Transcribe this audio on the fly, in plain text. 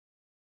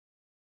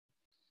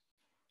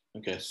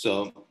Okay,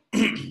 so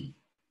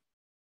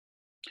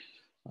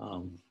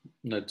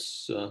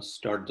let's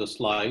start the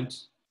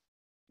slides.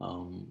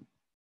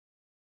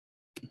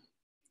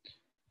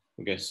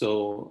 Okay,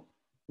 so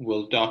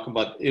we'll talk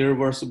about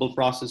irreversible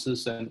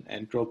processes and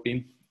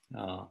entropy.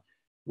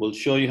 We'll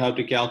show you how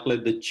to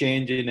calculate the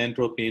change in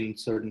entropy in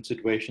certain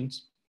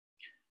situations.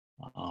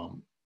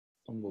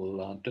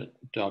 We'll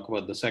talk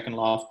about the second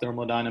law of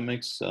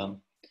thermodynamics,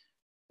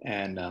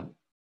 and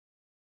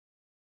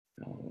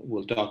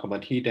we'll talk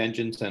about heat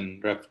engines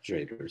and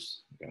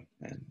refrigerators. Okay?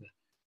 And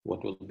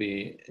what we'll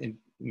be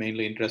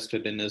mainly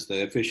interested in is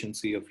the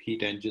efficiency of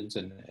heat engines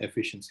and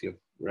efficiency of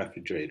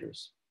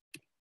refrigerators.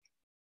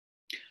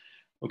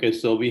 Okay,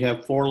 so we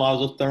have 4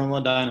 laws of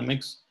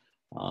thermodynamics.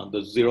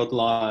 The 0th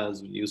law,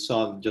 as you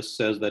saw, just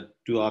says that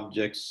two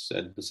objects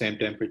at the same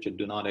temperature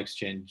do not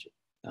exchange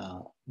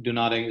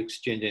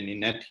any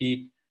net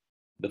heat.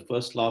 The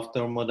first law of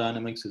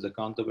thermodynamics is a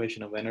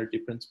conservation of energy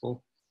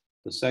principle.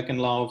 The second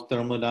law of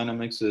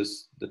thermodynamics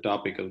is the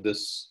topic of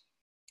this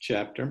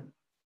chapter,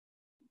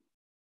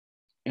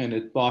 and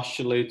it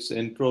postulates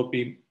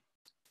entropy,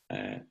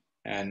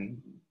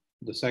 and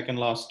the second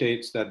law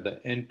states that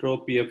the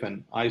entropy of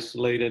an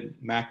isolated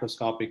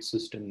macroscopic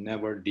system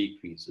never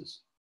decreases.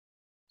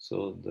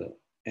 So the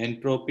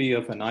entropy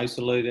of an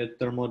isolated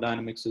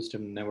thermodynamic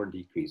system never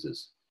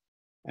decreases.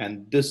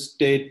 And this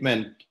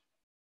statement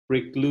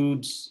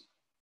precludes,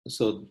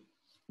 so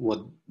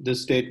what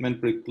this statement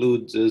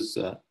precludes is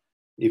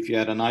if you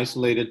had an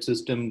isolated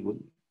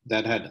system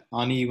that had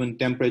uneven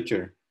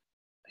temperature,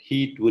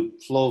 heat would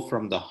flow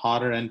from the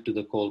hotter end to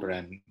the colder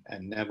end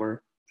and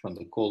never from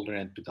the colder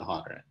end to the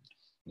hotter end.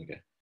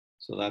 Okay,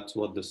 so that's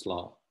what this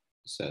law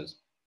says.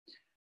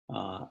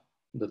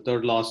 The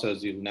third law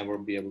says you'll never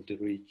be able to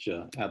reach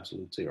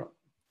absolute zero.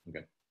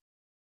 Okay.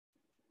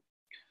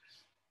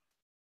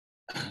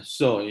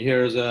 So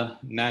here's a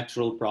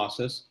natural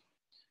process.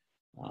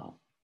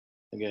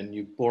 Again,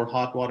 you pour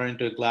hot water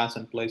into a glass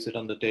and place it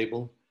on the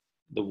table.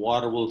 The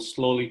water will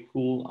slowly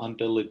cool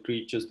until it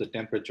reaches the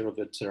temperature of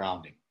its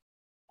surrounding.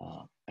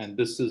 And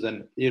this is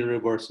an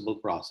irreversible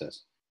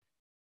process.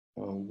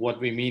 What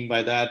we mean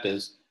by that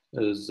is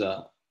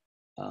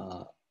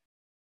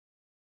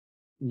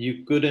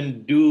you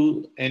couldn't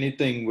do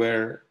anything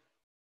where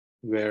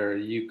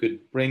you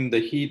could bring the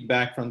heat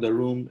back from the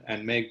room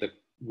and make the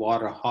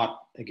water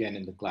hot again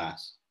in the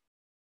glass.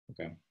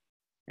 Okay,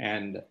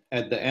 and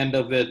at the end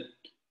of it,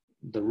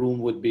 the room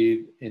would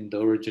be in the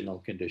original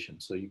condition.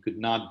 So you could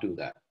not do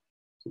that.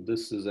 So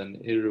this is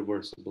an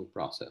irreversible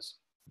process.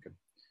 Okay.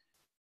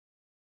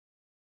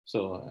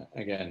 So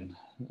again,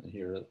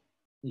 here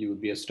you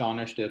would be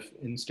astonished if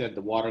instead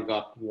the water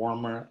got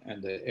warmer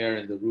and the air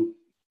in the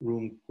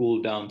room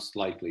cooled down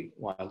slightly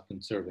while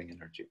conserving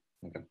energy.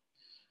 Okay.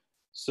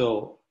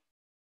 So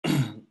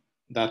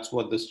that's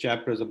what this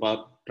chapter is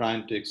about,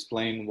 trying to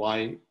explain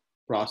why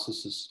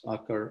processes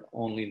occur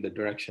only in the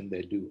direction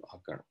they do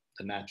occur,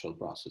 the natural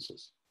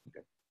processes.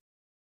 Okay.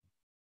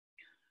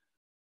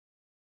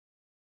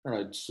 All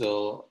right,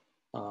 so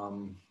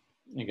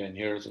again,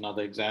 here's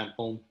another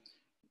example.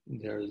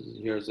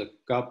 Here's a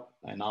cup,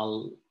 and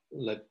I'll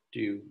let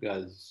you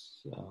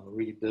guys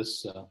read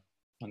this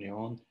on your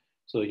own.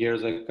 So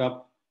here's a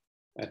cup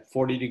at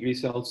 40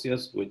 degrees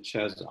Celsius, which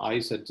has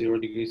ice at 0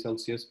 degrees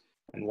Celsius.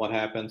 And what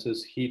happens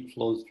is heat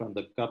flows from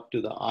the cup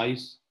to the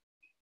ice,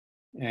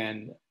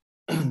 and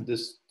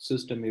this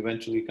system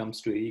eventually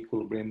comes to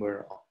equilibrium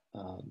where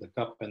the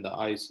cup and the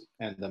ice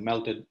and the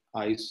melted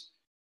ice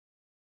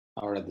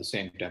are at the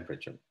same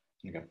temperature.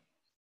 Okay.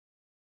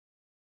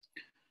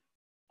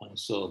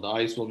 So the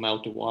ice will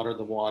melt to water,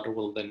 the water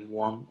will then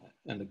warm,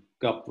 and the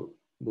cup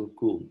will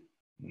cool.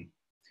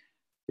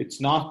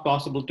 It's not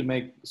possible to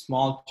make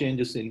small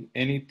changes in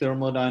any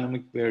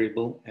thermodynamic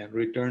variable and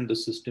return the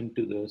system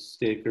to the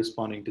state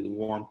corresponding to the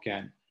warm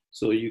can.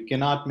 So you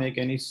cannot make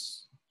any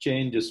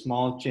changes,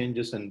 small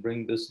changes, and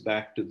bring this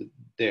back to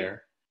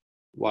there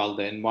while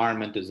the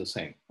environment is the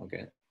same.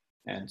 Okay,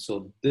 and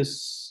so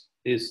this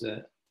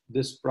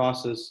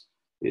process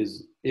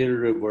is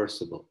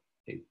irreversible.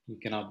 You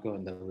cannot go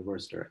in the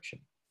reverse direction.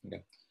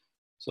 Okay,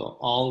 so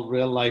all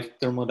real life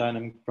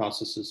thermodynamic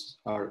processes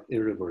are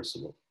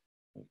irreversible.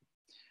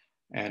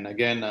 And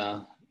again,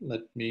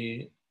 let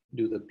me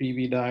do the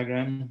PV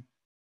diagram.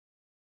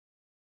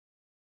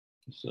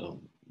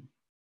 So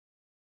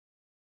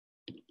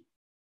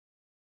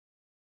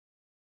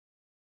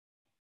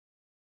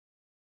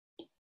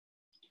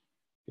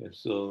okay,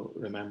 so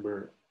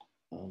remember,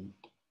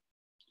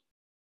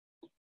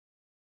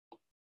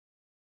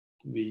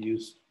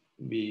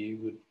 we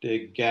would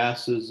take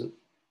gases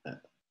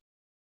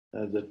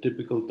as a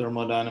typical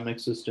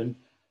thermodynamic system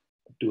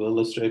to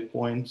illustrate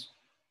points.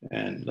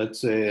 And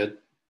let's say a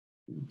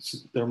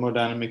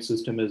thermodynamic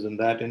system is in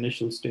that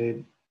initial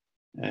state,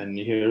 and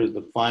here is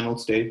the final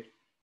state.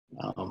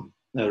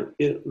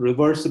 A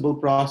reversible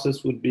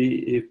process would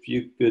be if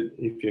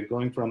you're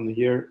going from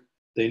here,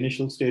 the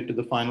initial state to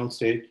the final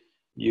state,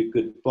 you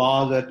could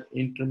pause at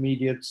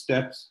intermediate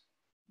steps.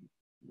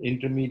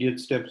 Intermediate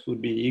steps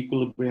would be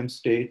equilibrium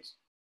states,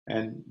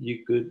 And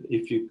you could,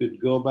 if you could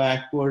go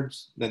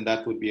backwards, then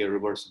that would be a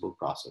reversible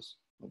process.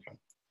 Okay.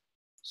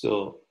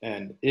 So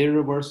an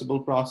irreversible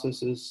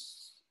process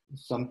is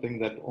something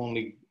that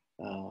only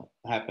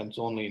happens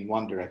only in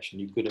one direction.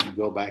 You couldn't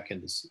go back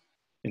in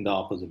the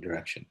opposite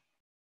direction.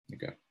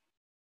 Okay.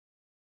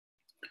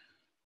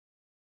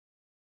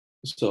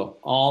 So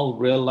all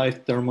real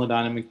life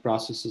thermodynamic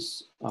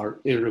processes are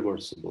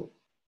irreversible.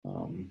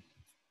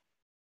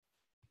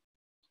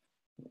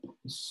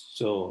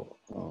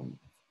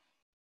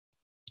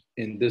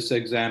 In this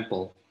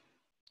example,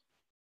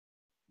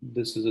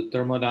 this is a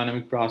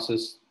thermodynamic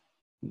process.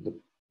 The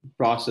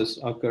process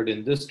occurred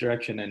in this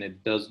direction and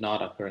it does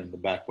not occur in the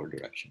backward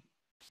direction.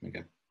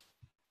 Okay.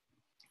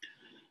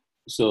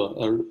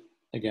 So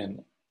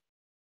again,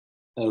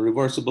 a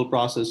reversible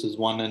process is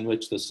one in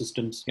which the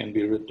systems can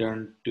be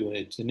returned to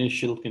its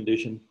initial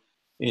condition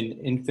in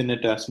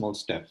infinitesimal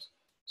steps.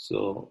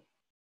 So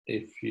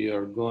if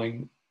you're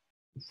going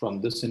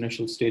from this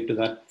initial state to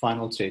that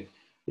final state,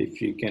 if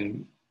you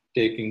can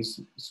taking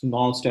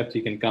small steps,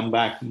 you can come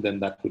back, then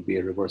that would be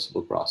a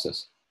reversible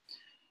process.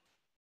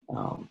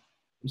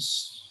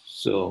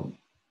 So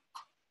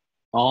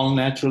all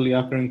naturally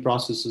occurring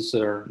processes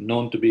are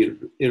known to be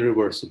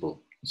irreversible.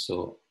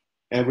 So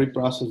every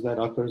process that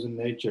occurs in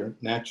nature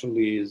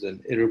naturally is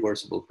an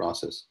irreversible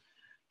process.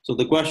 So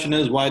the question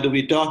is, why do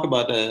we talk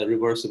about a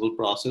reversible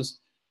process?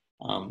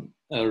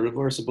 A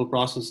reversible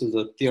process is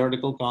a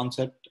theoretical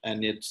concept,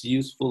 and it's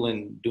useful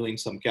in doing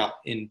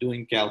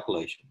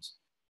calculations.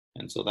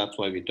 And so that's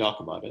why we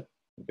talk about it.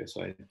 Okay,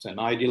 so it's an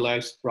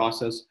idealized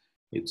process.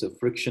 It's a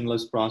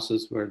frictionless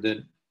process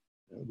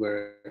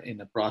where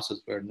in a process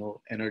where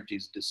no energy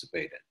is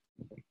dissipated.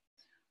 Okay.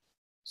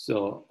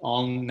 So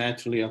all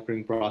naturally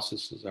occurring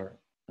processes are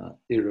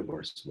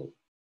irreversible.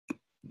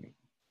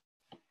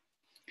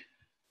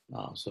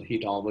 So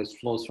heat always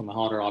flows from a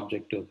hotter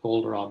object to a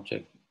colder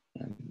object.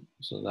 And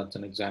so that's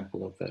an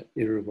example of an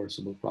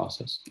irreversible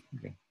process.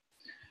 Okay.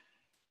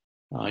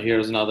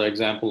 Here's another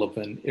example of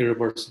an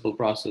irreversible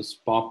process,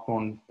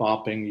 popcorn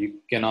popping.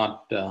 You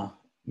cannot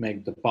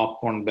make the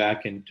popcorn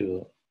back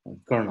into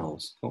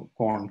kernels,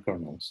 corn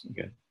kernels.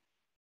 Okay.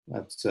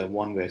 That's a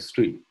one-way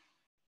street.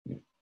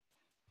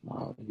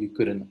 You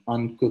couldn't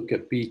uncook a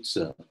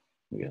pizza.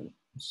 Again.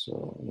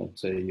 So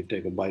let's say you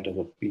take a bite of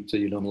a pizza,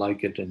 you don't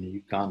like it, and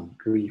you can't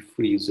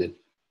refreeze it,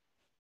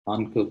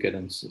 uncook it,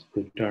 and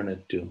return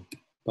it to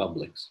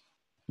Publix.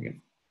 Okay.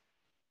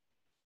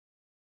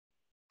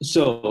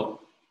 So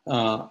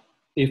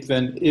if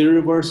an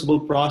irreversible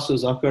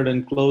process occurred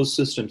in closed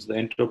systems, the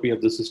entropy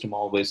of the system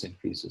always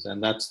increases.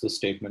 And that's the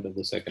statement of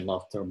the second law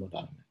of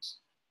thermodynamics.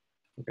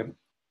 Okay.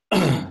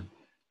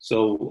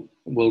 So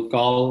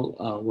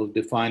we'll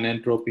define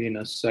entropy in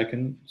a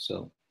second.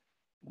 So,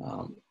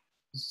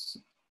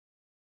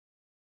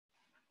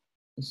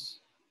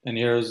 and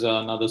here's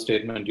another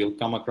statement you'll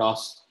come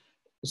across.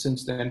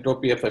 Since the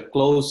entropy of a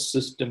closed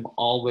system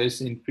always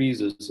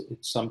increases,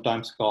 it's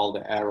sometimes called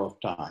the arrow of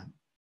time.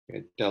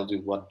 It tells you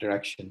what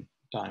direction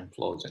time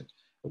flows in.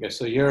 Okay,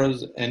 so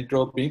here's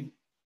entropy.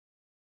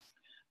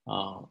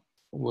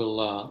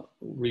 We'll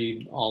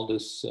read all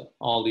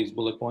these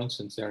bullet points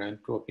since they're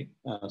entropy,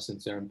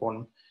 since they're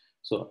important.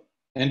 So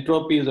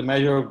entropy is a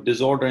measure of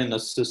disorder in a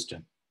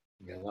system.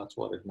 Yeah, that's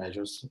what it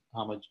measures,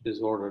 how much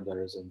disorder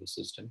there is in the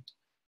system.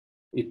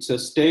 It's a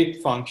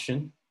state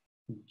function,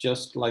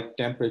 just like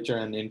temperature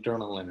and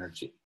internal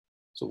energy.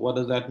 So what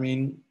does that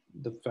mean?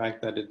 The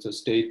fact that it's a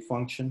state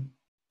function.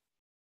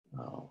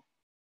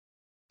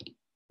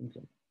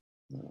 Okay.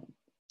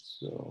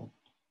 So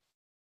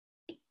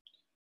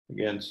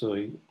again,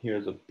 so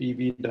here's a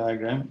PV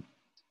diagram,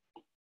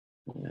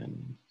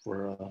 and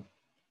for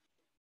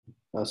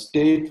a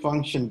state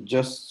function,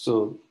 just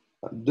so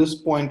this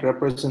point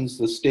represents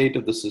the state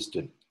of the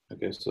system.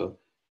 Okay, so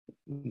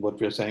what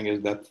we're saying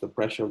is that's the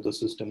pressure of the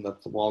system,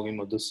 that's the volume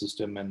of the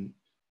system, and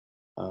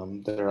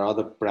there are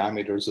other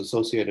parameters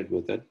associated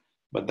with it,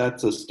 but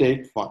that's a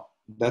state.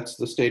 That's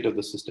the state of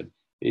the system.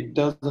 It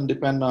doesn't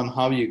depend on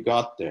how you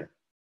got there,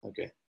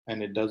 okay,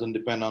 and it doesn't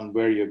depend on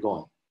where you're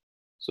going.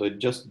 So it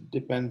just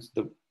depends.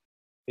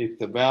 If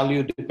the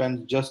value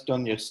depends just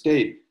on your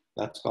state,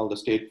 that's called the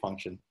state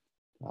function.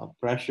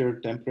 Pressure,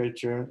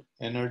 temperature,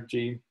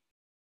 energy,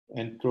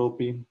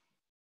 entropy,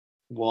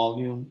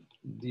 volume,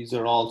 these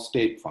are all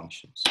state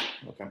functions,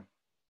 okay?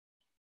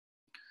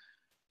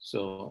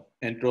 So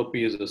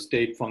entropy is a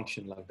state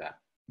function like that,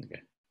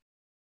 okay?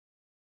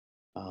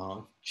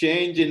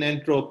 Change in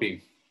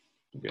entropy,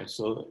 okay?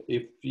 So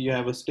if you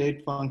have a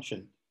state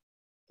function,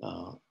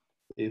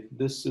 if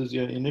this is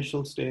your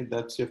initial state,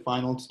 that's your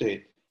final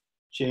state.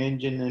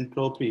 Change in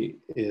entropy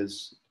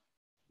is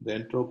the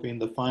entropy in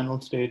the final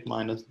state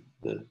minus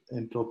the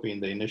entropy in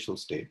the initial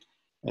state.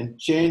 And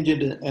change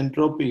in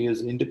entropy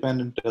is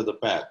independent of the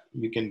path.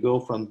 You can go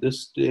from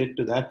this state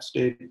to that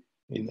state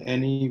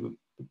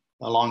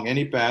along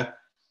any path,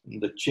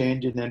 and the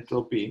change in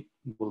entropy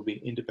will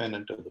be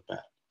independent of the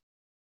path.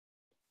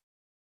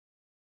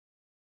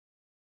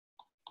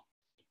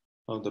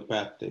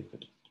 Taken.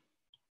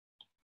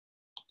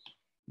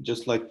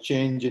 just like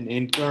change in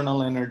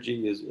internal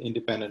energy is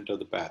independent of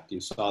the path. You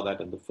saw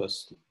that in the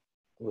first,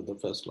 with the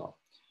first law.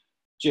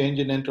 Change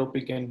in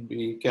entropy can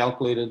be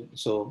calculated.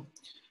 So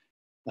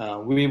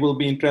we will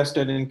be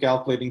interested in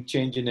calculating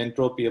change in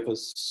entropy of a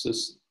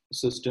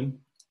system.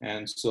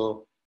 And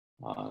so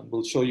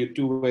we'll show you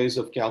two ways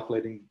of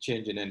calculating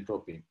change in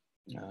entropy.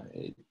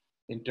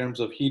 In terms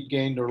of heat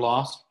gained or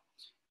lost,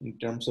 in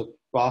terms of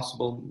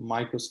possible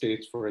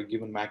microstates for a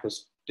given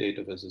macrostate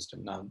of a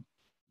system. Now,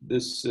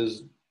 this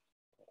is,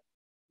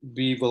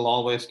 we will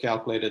always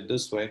calculate it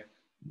this way.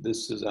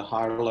 This is a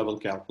higher level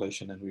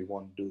calculation and we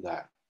won't do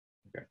that.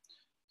 Okay.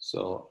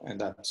 So, and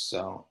that's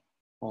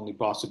only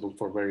possible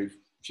for very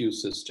few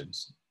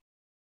systems.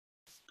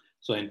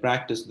 So in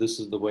practice, this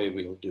is the way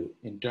we'll do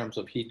in terms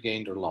of heat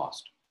gained or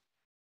lost.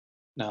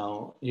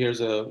 Now, here's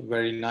a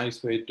very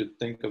nice way to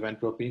think of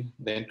entropy.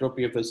 The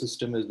entropy of a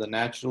system is the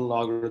natural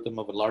logarithm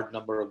of a large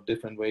number of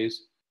different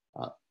ways.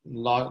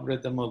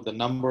 Logarithm of the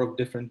number of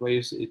different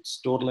ways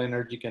its total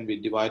energy can be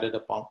divided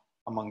upon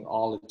among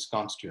all its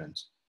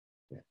constituents.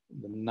 Okay.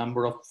 The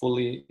number of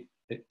fully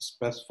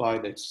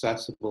specified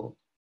accessible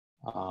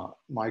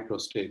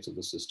microstates of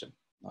the system.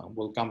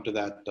 We'll come to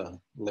that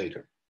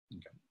later.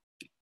 Okay.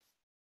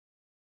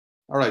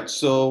 All right,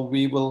 so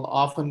we will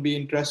often be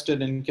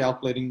interested in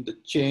calculating the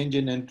change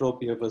in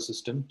entropy of a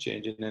system.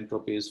 Change in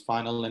entropy is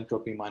final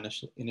entropy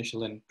minus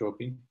initial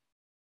entropy.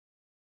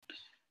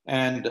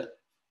 And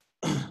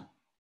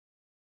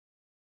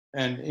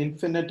an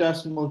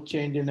infinitesimal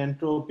change in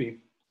entropy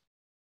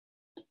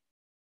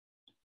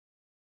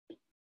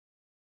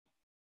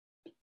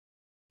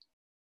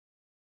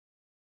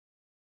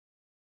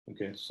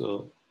okay,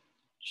 so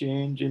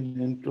change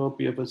in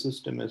entropy of a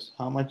system is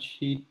how much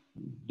heat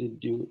did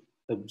you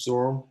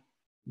absorb,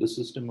 the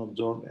system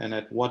absorb, and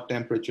at what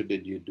temperature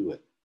did you do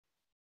it?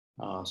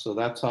 So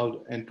that's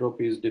how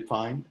entropy is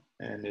defined,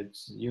 and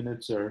its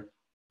units are,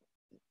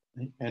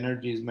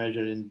 energy is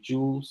measured in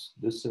joules,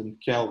 this in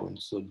Kelvin,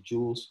 so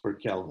joules per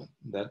Kelvin,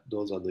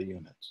 those are the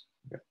units.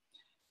 Okay.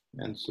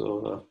 And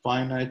so a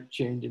finite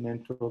change in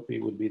entropy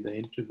would be the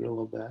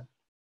integral of that,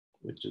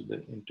 which is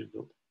the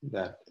integral,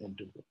 that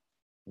integral.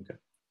 Okay.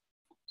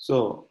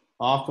 So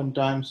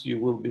oftentimes you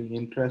will be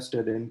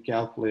interested in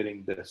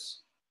calculating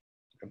this.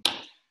 Okay.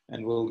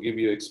 And we'll give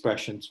you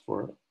expressions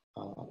for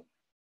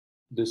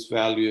this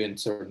value in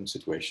certain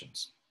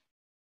situations.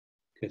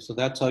 Okay, so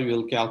that's how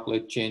you'll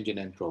calculate change in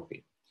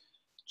entropy.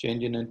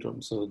 Change in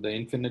entropy, so the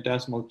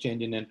infinitesimal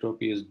change in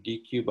entropy is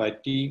dq by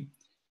t,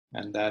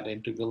 and that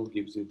integral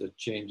gives you the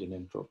change in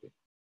entropy.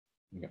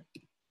 Okay.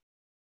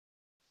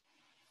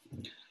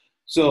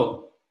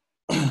 So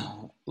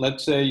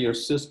let's say your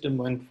system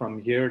went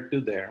from here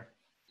to there,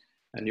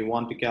 and you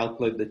want to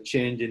calculate the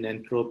change in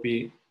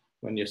entropy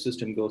when your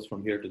system goes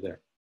from here to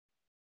there.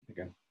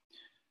 Okay.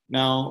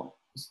 Now,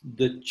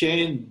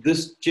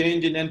 this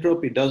change in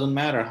entropy doesn't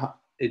matter.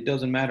 It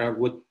doesn't matter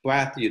what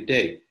path you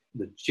take.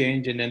 The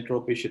change in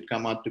entropy should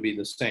come out to be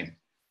the same,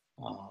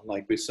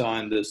 like we saw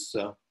in this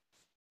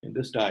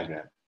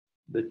diagram.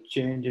 The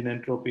change in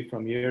entropy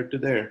from here to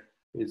there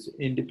is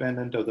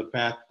independent of the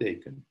path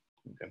taken.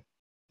 Okay.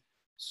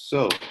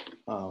 So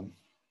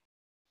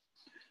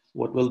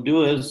what we'll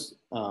do is,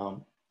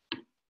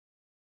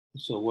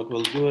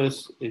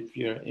 if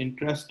you're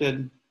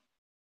interested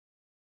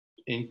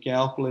in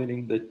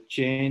calculating the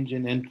change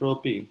in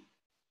entropy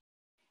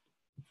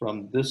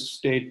from this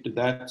state to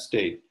that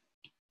state,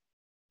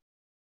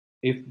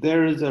 if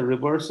there is a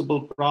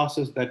reversible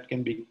process that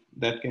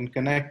can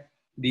connect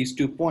these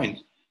 2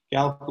 points,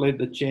 calculate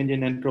the change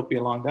in entropy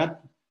along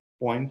that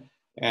point,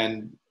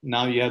 and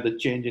now you have the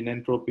change in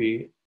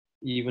entropy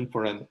even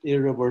for an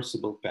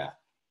irreversible path.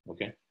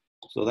 Okay,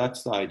 so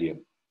that's the idea,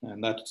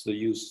 and that's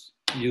the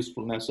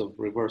usefulness of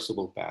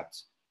reversible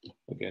paths.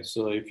 Okay,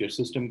 so if your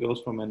system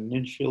goes from an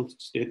initial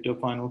state to a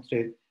final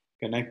state,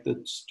 connect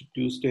the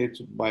 2 states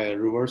by a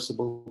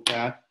reversible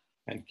path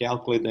and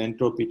calculate the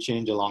entropy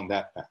change along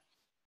that path.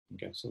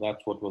 Okay, so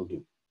that's what we'll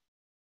do.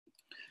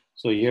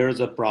 So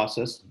here's a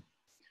process.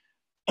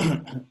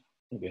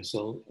 Okay,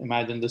 so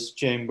imagine this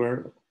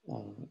chamber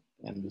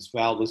and this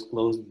valve is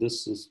closed.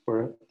 This is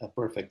a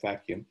perfect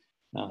vacuum.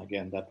 Now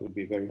again, that would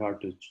be very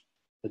hard to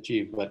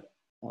achieve, but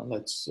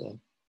let's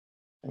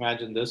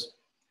imagine this.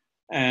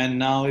 And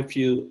now if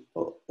you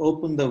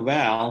open the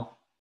valve,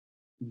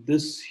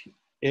 this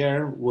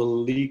air will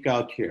leak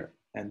out here.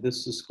 And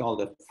this is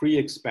called a free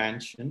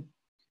expansion.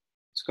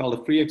 It's called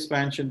a free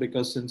expansion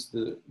because since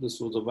this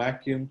was a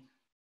vacuum,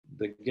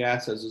 the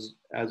gas as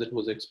it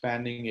was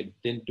expanding, it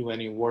didn't do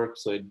any work,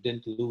 so it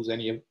didn't lose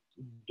any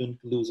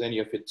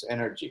of its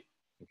energy.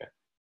 Okay,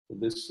 so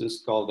this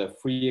is called a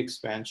free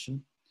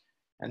expansion.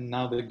 And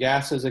now the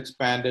gas has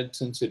expanded.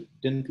 Since it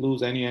didn't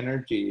lose any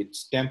energy,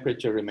 its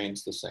temperature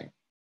remains the same.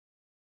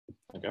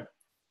 Okay,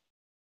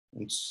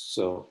 and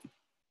so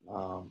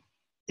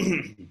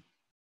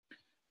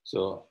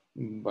so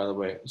by the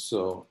way,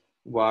 so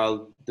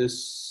while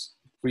this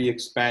free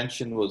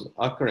expansion was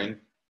occurring,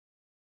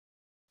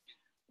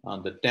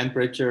 the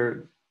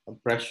temperature,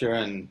 pressure,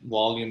 and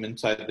volume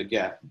inside the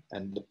gas,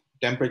 and the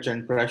temperature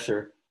and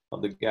pressure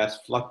of the gas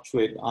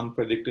fluctuate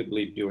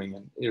unpredictably during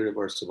an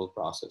irreversible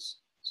process.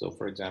 So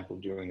for example,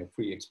 during a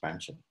free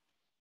expansion.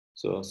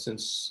 So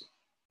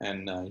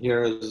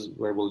here is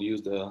where we'll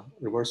use the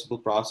reversible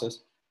process.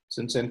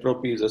 Since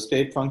entropy is a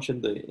state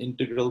function, the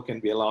integral can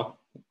be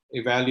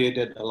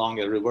evaluated along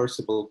a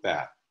reversible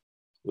path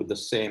with the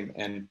same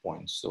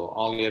endpoints. So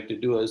all you have to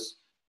do is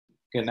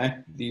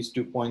connect these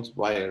 2 points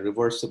by a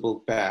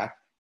reversible path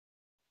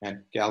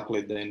and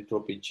calculate the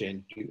entropy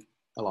change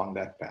along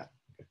that path.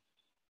 Okay.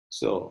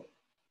 So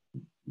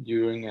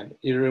during an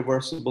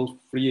irreversible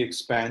free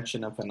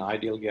expansion of an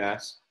ideal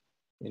gas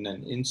in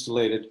an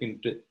insulated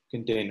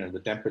container, the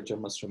temperature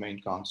must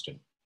remain constant,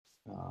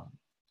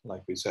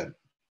 like we said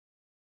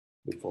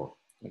before.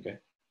 Okay,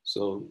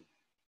 so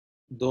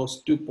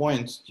those 2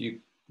 points,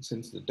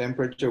 since the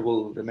temperature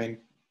will remain,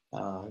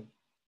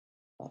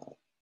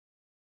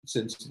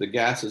 since the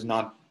gas is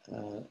not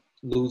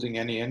losing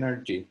any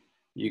energy,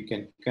 you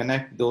can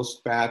connect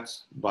those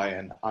paths by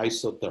an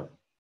isotherm.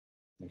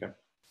 Okay,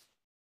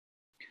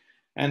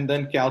 and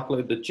then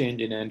calculate the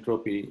change in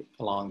entropy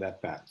along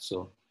that path.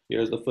 So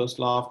here's the first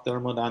law of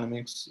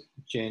thermodynamics.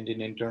 Change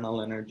in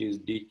internal energy is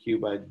dq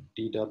by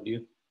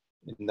dw.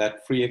 In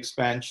that free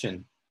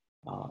expansion,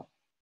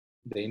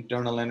 the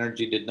internal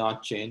energy did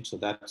not change, so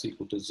that's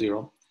equal to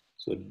 0.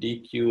 So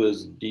dq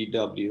is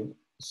dw.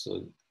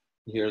 So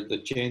here's the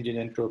change in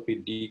entropy,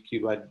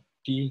 dq by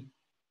t,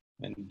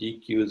 and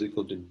dq is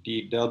equal to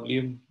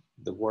dw,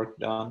 the work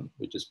done,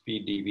 which is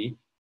pdv.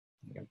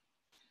 Okay.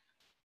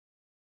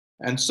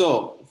 And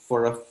so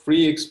for a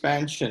free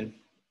expansion,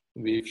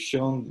 we've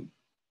shown,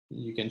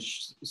 you can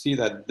see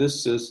that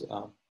this is,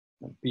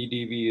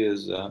 pdv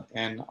is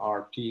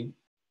nRT.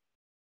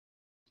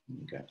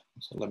 Okay,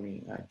 so let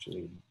me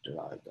actually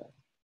derive that.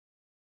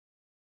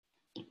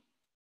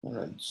 All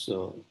right,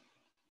 so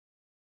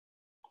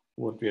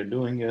what we are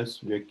doing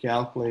is we are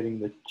calculating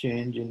the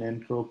change in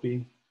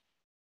entropy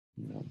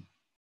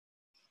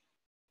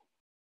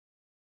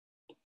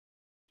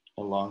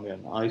along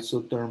an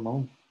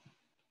isotherm.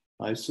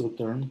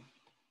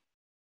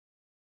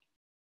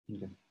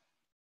 Okay.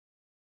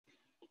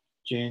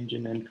 Change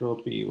in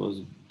entropy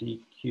was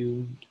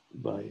dq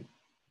by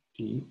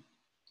t.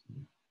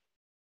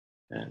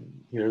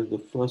 And here's the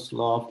first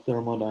law of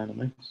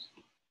thermodynamics,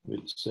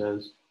 which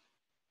says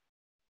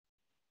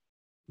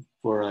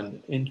for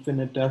an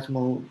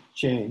infinitesimal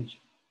change,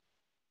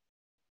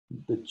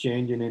 the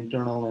change in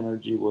internal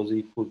energy was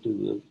equal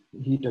to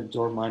the heat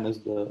absorbed minus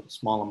the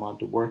small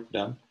amount of work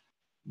done.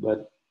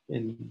 But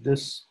in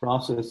this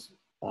process,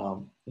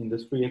 in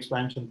this free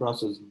expansion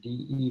process,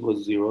 dE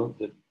was 0.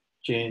 The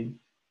change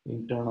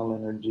internal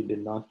energy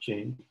did not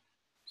change.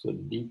 So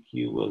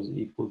dQ was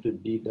equal to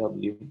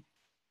dW.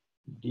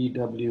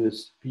 dW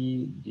is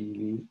P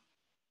dV.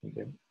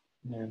 Okay,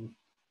 and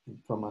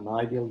from an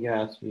ideal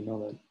gas, we know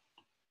that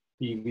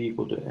PV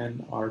equal to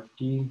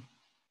nRT,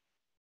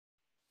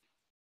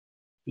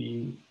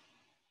 P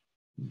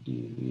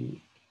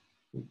dV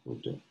equal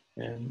to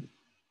nRT,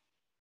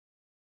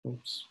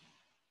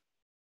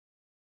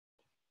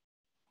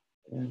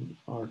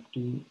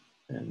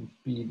 and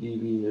P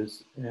dV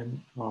is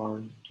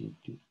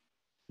nRdt.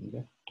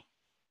 Okay,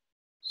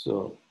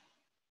 so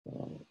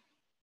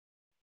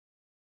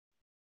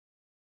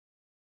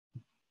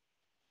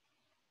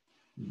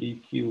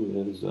dq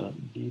is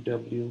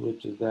dw,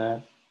 which is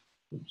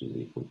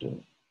equal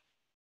to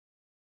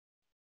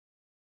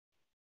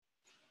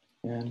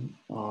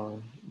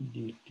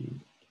nRdt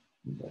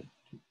by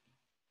t.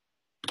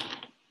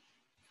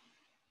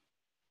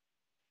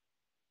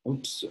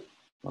 Oops,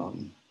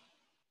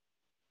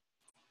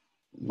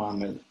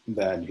 my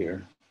bad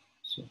here.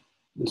 So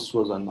this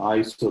was an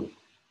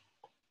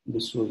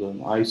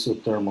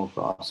isothermal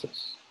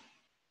process.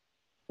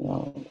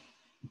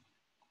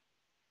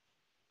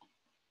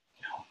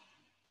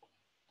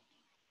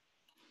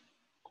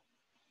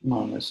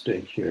 My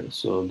mistake here.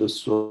 So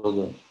this was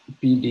a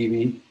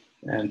PdV,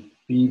 and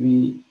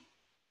PV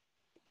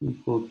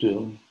equal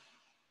to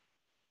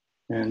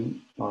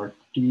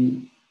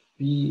nRT.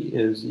 P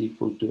is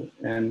equal to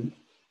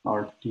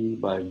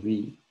nRT by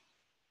V.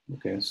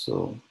 Okay,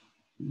 so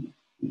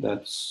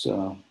that's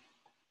so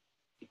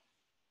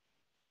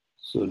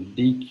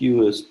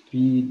dq is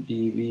P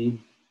dV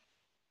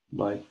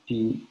by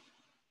T,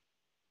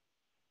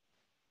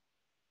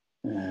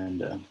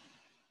 and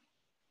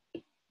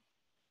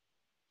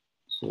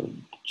so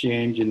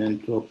change in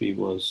entropy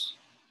was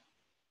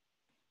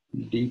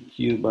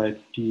dq by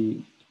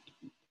T,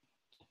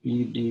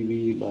 P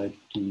dV by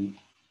T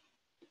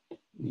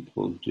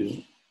equal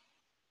to,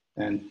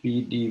 and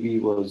P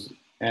dV was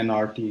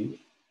nRT.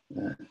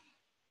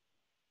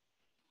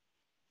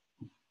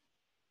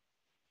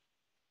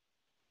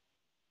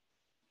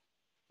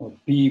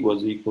 P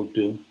was equal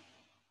to,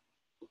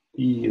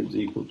 P is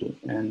equal to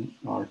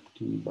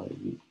nRT by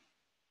V.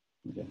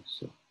 Okay,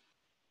 so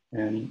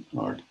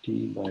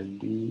nRT by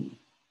V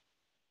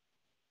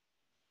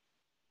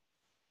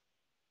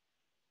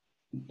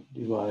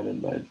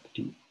divided by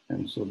T.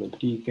 And so the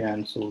T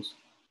cancels,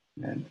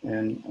 and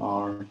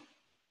nR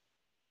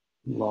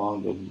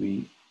log of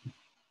V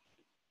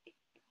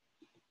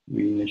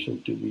V initial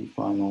to V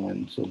final,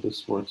 and so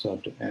this works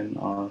out to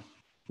NR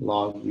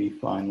log V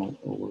final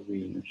over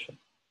V initial.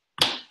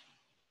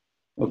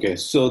 Okay,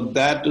 so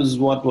that is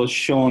what was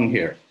shown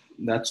here.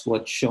 That's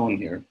what's shown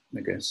here.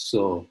 Okay,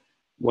 so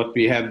what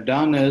we have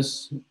done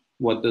is,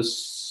 what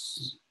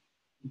this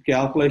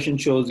calculation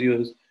shows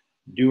you is,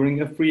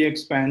 during a free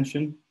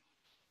expansion,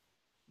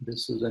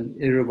 this is an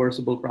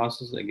irreversible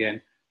process.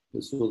 Again,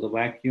 this was a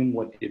vacuum.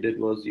 What you did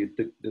was you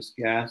took this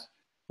gas,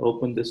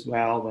 opened this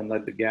valve, and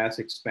let the gas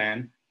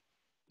expand.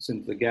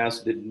 Since the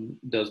gas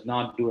does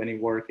not do any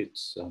work,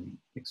 it's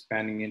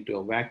expanding into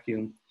a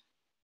vacuum.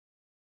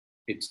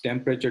 Its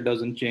temperature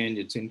doesn't change,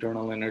 its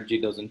internal energy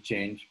doesn't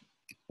change.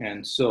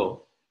 And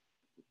so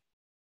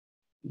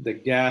the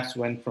gas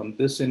went from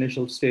this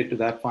initial state to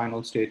that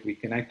final state. We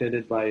connected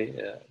it by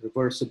a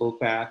reversible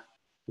path,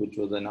 which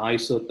was an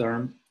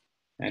isotherm,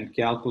 and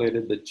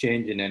calculated the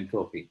change in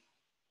entropy.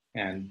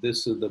 And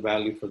this is the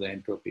value for the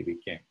entropy we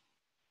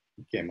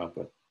came up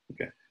with.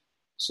 Okay.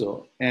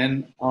 So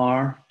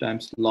NR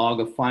times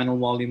log of final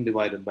volume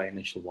divided by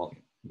initial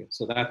volume. Okay.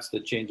 So that's the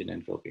change in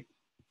entropy.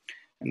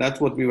 And that's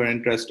what we were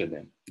interested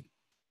in.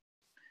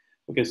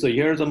 Okay, so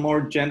here's a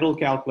more general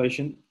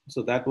calculation.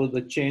 So that was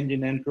the change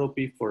in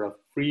entropy for a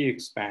free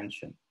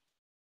expansion.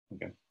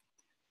 Okay.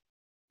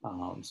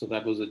 So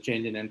that was a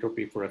change in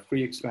entropy for a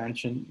free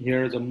expansion.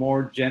 Here's a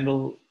more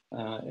general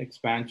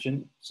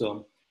expansion.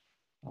 So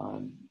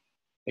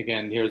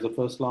again, here's the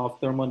first law of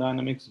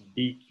thermodynamics.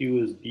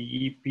 dQ is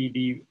dE,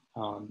 PD,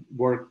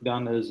 work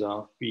done is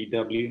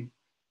PW,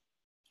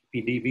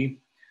 PdV.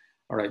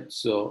 All right,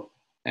 so,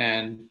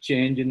 and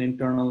change in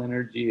internal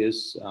energy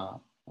is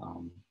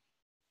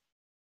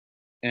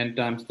N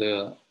times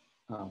the,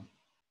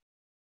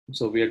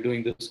 so we are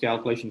doing this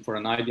calculation for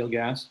an ideal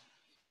gas,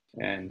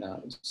 and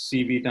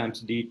CV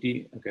times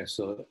dt. Okay,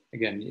 so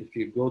again, if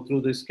you go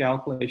through this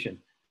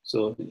calculation,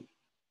 so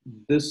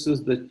this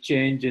is the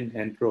change in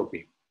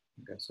entropy.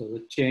 Okay, so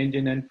the change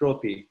in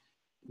entropy,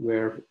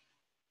 where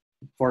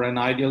for an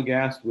ideal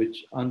gas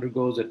which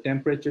undergoes a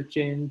temperature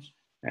change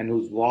and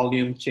whose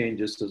volume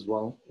changes as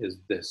well, is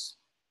this.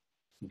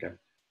 Okay,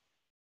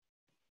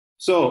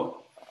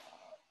 so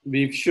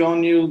we've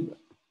shown you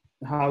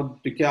how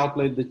to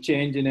calculate the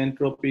change in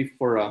entropy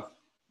for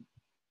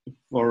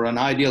an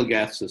ideal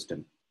gas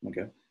system.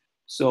 Okay,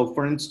 so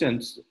for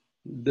instance,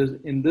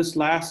 in this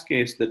last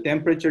case, the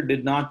temperature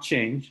did not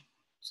change.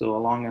 So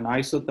along an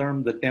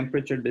isotherm, the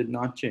temperature did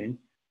not change.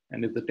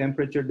 And if the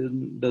temperature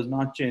does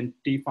not change,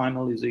 T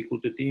final is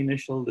equal to T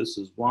initial. This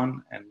is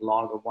 1, and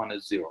log of 1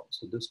 is 0.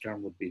 So this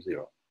term would be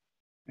 0.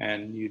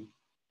 And you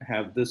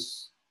have the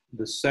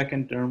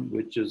second term,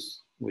 which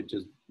is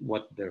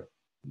what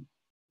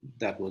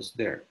that was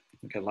there.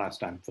 Okay, last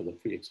time for the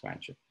free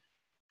expansion.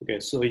 Okay,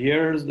 so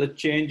here's the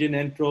change in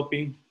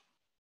entropy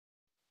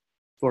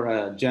for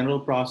a general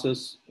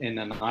process in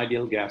an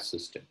ideal gas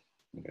system.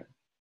 Okay.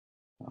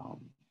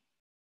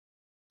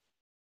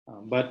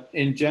 But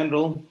in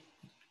general,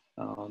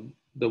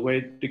 the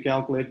way to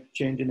calculate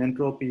change in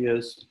entropy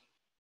is,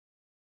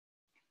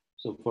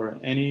 so for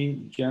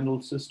any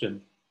general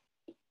system,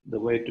 the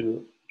way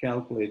to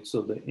calculate,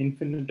 so the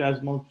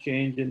infinitesimal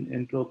change in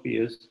entropy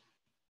is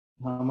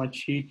how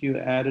much heat you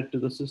added to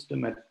the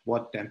system at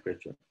what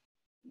temperature.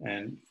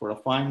 And for a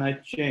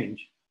finite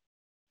change,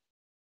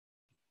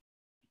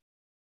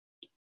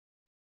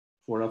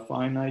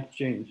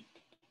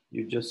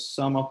 you just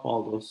sum up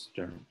all those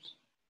terms.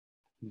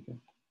 Okay.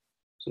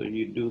 So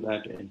you do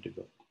that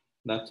integral.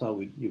 That's how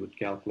you would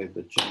calculate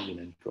the change in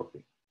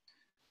entropy.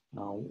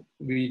 Now,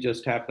 we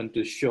just happen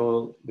to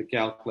show the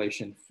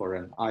calculation for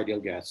an ideal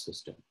gas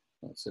system,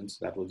 since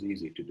that was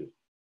easy to do.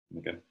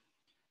 Okay.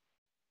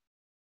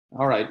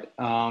 All right.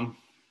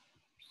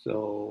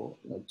 So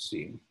let's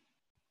see.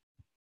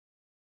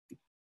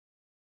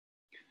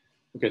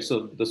 Okay,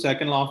 so the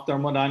second law of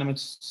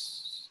thermodynamics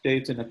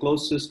states, in a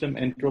closed system,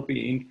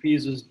 entropy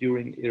increases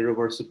during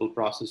irreversible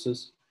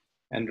processes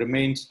and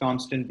remains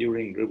constant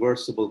during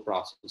reversible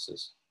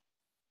processes.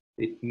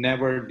 It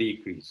never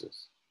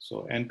decreases.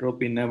 So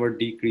entropy never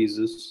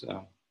decreases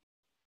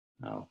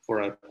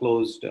for a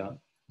closed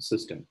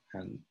system.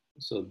 And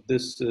so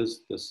this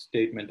is the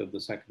statement of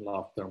the second law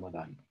of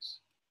thermodynamics.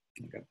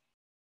 Okay.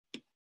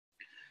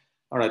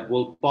 All right,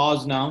 we'll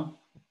pause now,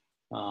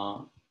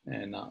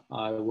 and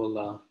I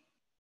will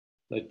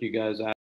let you guys ask